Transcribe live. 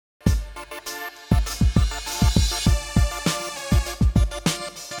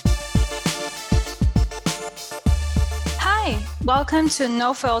Welcome to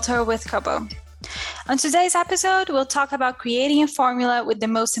No Filter with Kobo. On today's episode, we'll talk about creating a formula with the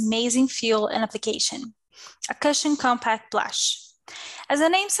most amazing feel and application, a cushion compact blush. As the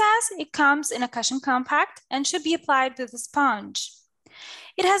name says, it comes in a cushion compact and should be applied with a sponge.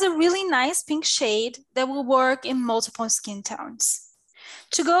 It has a really nice pink shade that will work in multiple skin tones.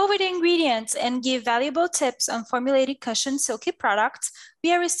 To go over the ingredients and give valuable tips on formulating cushion silky products,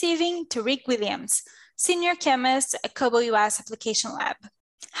 we are receiving Tariq Williams, Senior Chemist at Kobo US Application Lab.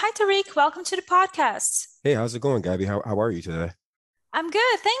 Hi, Tariq. Welcome to the podcast. Hey, how's it going, Gabby? How are you today? I'm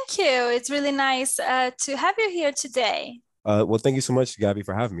good. Thank you. It's really nice to have you here today. Well, thank you so much, Gabby,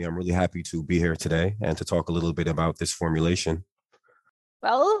 for having me. I'm really happy to be here today and to talk a little bit about this formulation.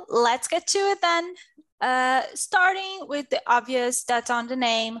 Well, let's get to it then. Starting with the obvious that's on the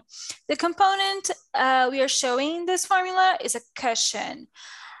name, the component we are showing in this formula is a cushion.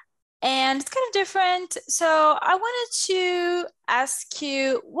 And it's kind of different. So I wanted to ask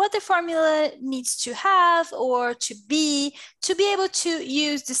you what the formula needs to have or to be able to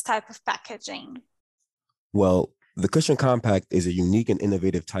use this type of packaging. Well, the Cushion Compact is a unique and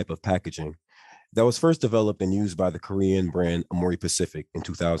innovative type of packaging that was first developed and used by the Korean brand Amori Pacific in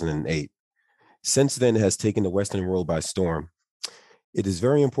 2008. Since then, it has taken the Western world by storm. It is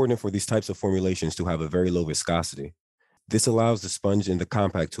very important for these types of formulations to have a very low viscosity. This allows the sponge in the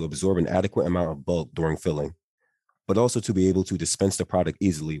compact to absorb an adequate amount of bulk during filling, but also to be able to dispense the product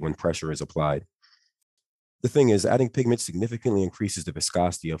easily when pressure is applied. The thing is, adding pigment significantly increases the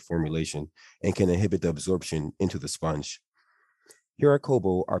viscosity of formulation and can inhibit the absorption into the sponge. Here at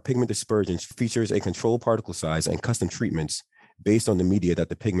Kobo, our pigment dispersions features a controlled particle size and custom treatments based on the media that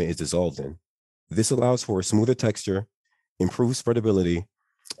the pigment is dissolved in. This allows for a smoother texture, improved spreadability,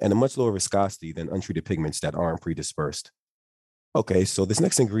 and a much lower viscosity than untreated pigments that aren't pre-dispersed. Okay, so this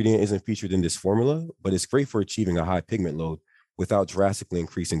next ingredient isn't featured in this formula, but it's great for achieving a high pigment load without drastically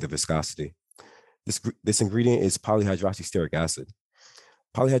increasing the viscosity. This ingredient is polyhydroxysteric acid.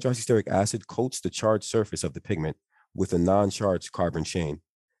 Polyhydroxysteric acid coats the charged surface of the pigment with a non-charged carbon chain.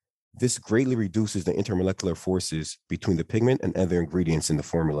 This greatly reduces the intermolecular forces between the pigment and other ingredients in the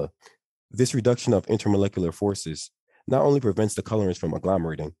formula. This reduction of intermolecular forces not only prevents the colorants from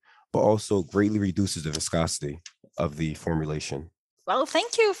agglomerating, but also greatly reduces the viscosity of the formulation. Well,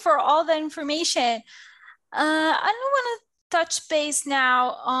 thank you for all the information. I don't want to touch base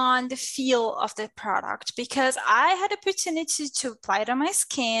now on the feel of the product because I had opportunity to apply it on my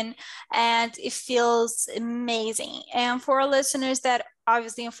skin and it feels amazing. And for our listeners that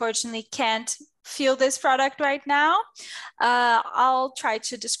obviously, unfortunately, can't feel this product right now, I'll try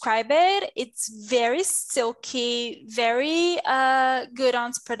to describe it. It's very silky, very good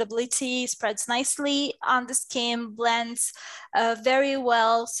on spreadability, spreads nicely on the skin, blends very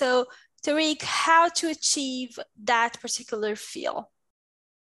well. So Tariq, how to achieve that particular feel?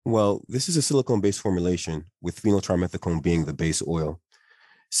 Well, this is a silicone-based formulation with phenyltrimethicone being the base oil.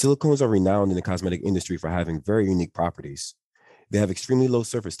 Silicones are renowned in the cosmetic industry for having very unique properties. They have extremely low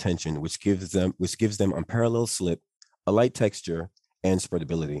surface tension, which gives them unparalleled slip, a light texture, and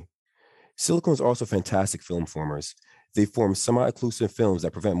spreadability. Silicones are also fantastic film formers. They form semi-occlusive films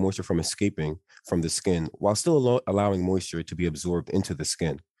that prevent moisture from escaping from the skin while still allowing moisture to be absorbed into the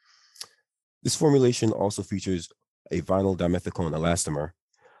skin. This formulation also features a vinyl dimethicone elastomer.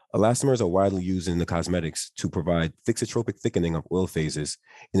 Elastomers are widely used in the cosmetics to provide thixotropic thickening of oil phases,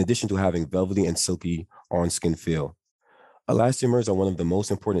 in addition to having velvety and silky on-skin feel. Elastomers are one of the most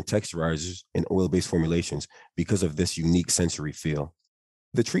important texturizers in oil-based formulations because of this unique sensory feel.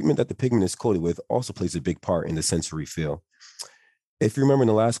 The treatment that the pigment is coated with also plays a big part in the sensory feel. If you remember in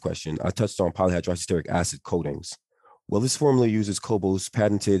the last question, I touched on polyhydroxysteric acid coatings. Well, this formula uses Kobo's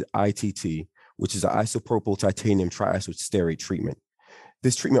patented ITT, which is an isopropyl titanium triisostearate treatment.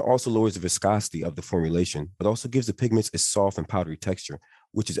 This treatment also lowers the viscosity of the formulation, but also gives the pigments a soft and powdery texture,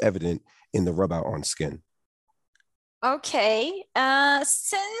 which is evident in the rub out on skin. Okay,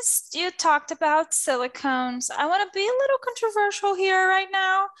 since you talked about silicones, I want to be a little controversial here right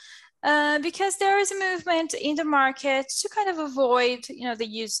now. Because there is a movement in the market to kind of avoid, the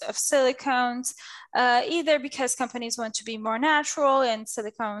use of silicones, either because companies want to be more natural and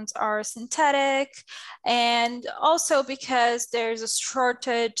silicones are synthetic, and also because there's a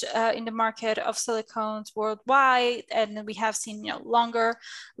shortage in the market of silicones worldwide, and we have seen, longer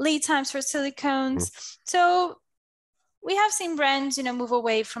lead times for silicones. So we have seen brands, move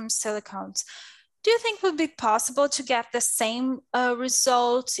away from silicones. Do you think it would be possible to get the same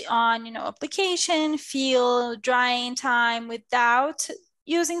results on, application, feel, drying time without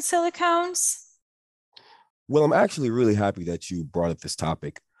using silicones? Well, I'm actually really happy that you brought up this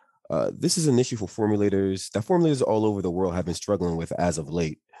topic. This is an issue for formulators all over the world have been struggling with as of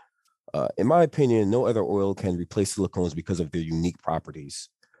late. In my opinion, no other oil can replace silicones because of their unique properties.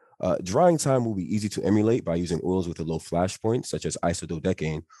 Drying time will be easy to emulate by using oils with a low flash point, such as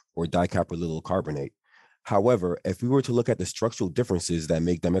isododecane or dicaprylyl carbonate. However, if we were to look at the structural differences that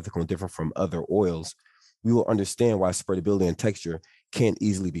make dimethicone different from other oils, we will understand why spreadability and texture can't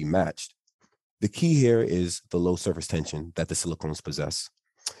easily be matched. The key here is the low surface tension that the silicones possess.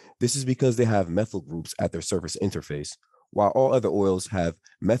 This is because they have methyl groups at their surface interface, while all other oils have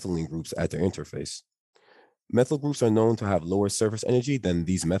methylene groups at their interface. Methyl groups are known to have lower surface energy than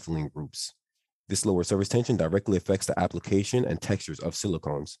these methylene groups. This lower surface tension directly affects the application and textures of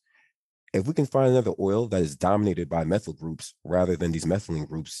silicones. If we can find another oil that is dominated by methyl groups rather than these methylene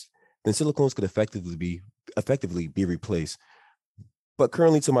groups, then silicones could effectively be replaced. But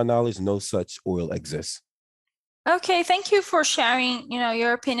currently, to my knowledge, no such oil exists. Okay, thank you for sharing,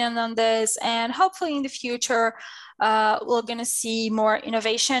 your opinion on this, and hopefully in the future, we're going to see more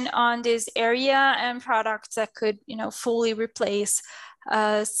innovation on this area and products that could, fully replace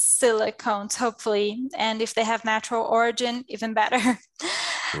silicones, hopefully, and if they have natural origin, even better.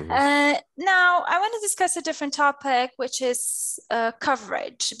 Mm-hmm. Now, I want to discuss a different topic, which is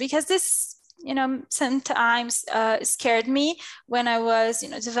coverage, because this sometimes scared me when I was,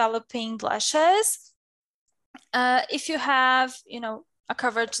 developing blushes. If you have, a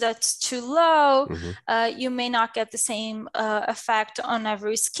coverage that's too low, mm-hmm. You may not get the same effect on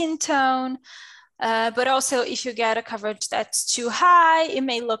every skin tone. But also, if you get a coverage that's too high, it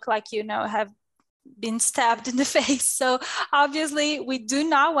may look like, have been stabbed in the face. So obviously, we do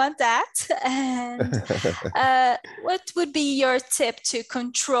not want that. And what would be your tip to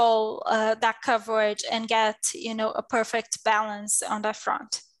control that coverage and get, a perfect balance on that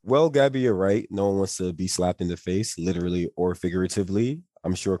front? Well, Gabby, you're right. No one wants to be slapped in the face, literally or figuratively.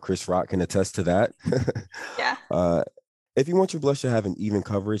 I'm sure Chris Rock can attest to that. Yeah. If you want your blush to have an even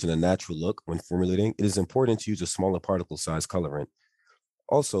coverage and a natural look when formulating, it is important to use a smaller particle size colorant.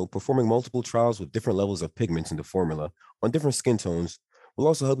 Also, performing multiple trials with different levels of pigments in the formula on different skin tones will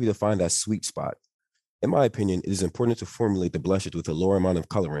also help you to find that sweet spot. In my opinion, it is important to formulate the blushes with a lower amount of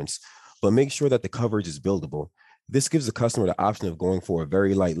colorants, but make sure that the coverage is buildable. This gives the customer the option of going for a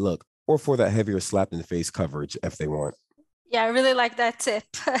very light look or for that heavier slap in the face coverage if they want. Yeah, I really like that tip.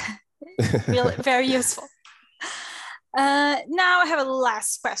 Really, very useful. Now I have a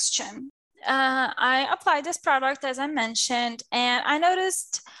last question. I applied this product, as I mentioned, and I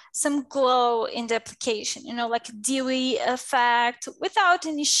noticed some glow in the application, like a dewy effect without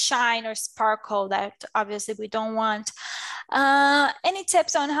any shine or sparkle that obviously we don't want. Any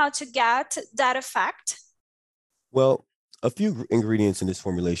tips on how to get that effect? Well, a few ingredients in this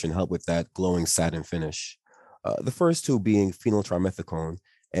formulation help with that glowing satin finish. The first two being phenyltrimethicone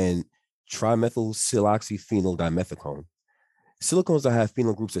and trimethylsiloxyphenyl dimethicone. Silicones that have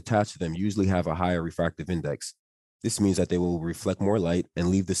phenyl groups attached to them usually have a higher refractive index. This means that they will reflect more light and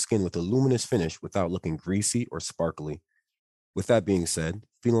leave the skin with a luminous finish without looking greasy or sparkly. With that being said,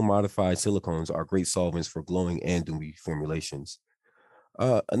 phenyl-modified silicones are great solvents for glowing and dewy formulations.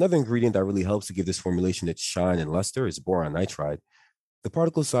 Another ingredient that really helps to give this formulation its shine and luster is boron nitride. The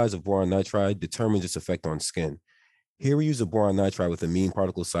particle size of boron nitride determines its effect on skin. Here we use a boron nitride with a mean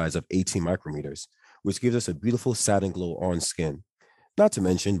particle size of 18 micrometers, which gives us a beautiful satin glow on skin. Not to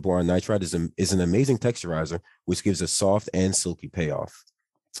mention, boron nitride is an amazing texturizer, which gives a soft and silky payoff.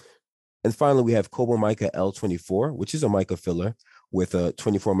 And finally, we have Cobomica L24, which is a mica filler with a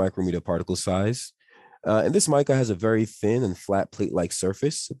 24 micrometer particle size. And this mica has a very thin and flat plate-like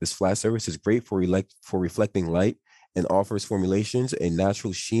surface. This flat surface is great for reflecting light and offers formulations a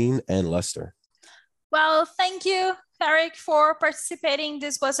natural sheen and luster. Well, thank you, Tarek, for participating.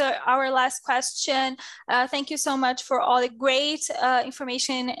 This was our last question. Thank you so much for all the great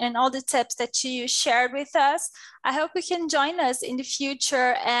information and all the tips that you shared with us. I hope you can join us in the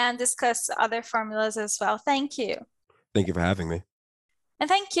future and discuss other formulas as well. Thank you. Thank you for having me. And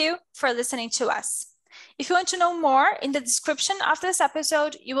thank you for listening to us. If you want to know more, in the description of this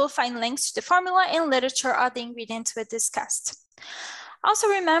episode, you will find links to the formula and literature of the ingredients we discussed. Also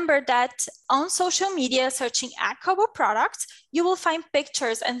remember that on social media, searching at Kobo products, you will find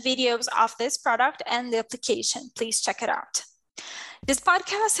pictures and videos of this product and the application. Please check it out. This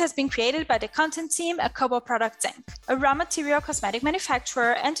podcast has been created by the content team at Kobo Products Inc., a raw material cosmetic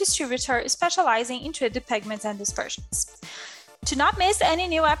manufacturer and distributor specializing in 3D pigments and dispersions. To not miss any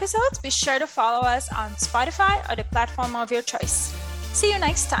new episodes, be sure to follow us on Spotify or the platform of your choice. See you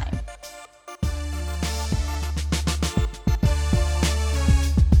next time.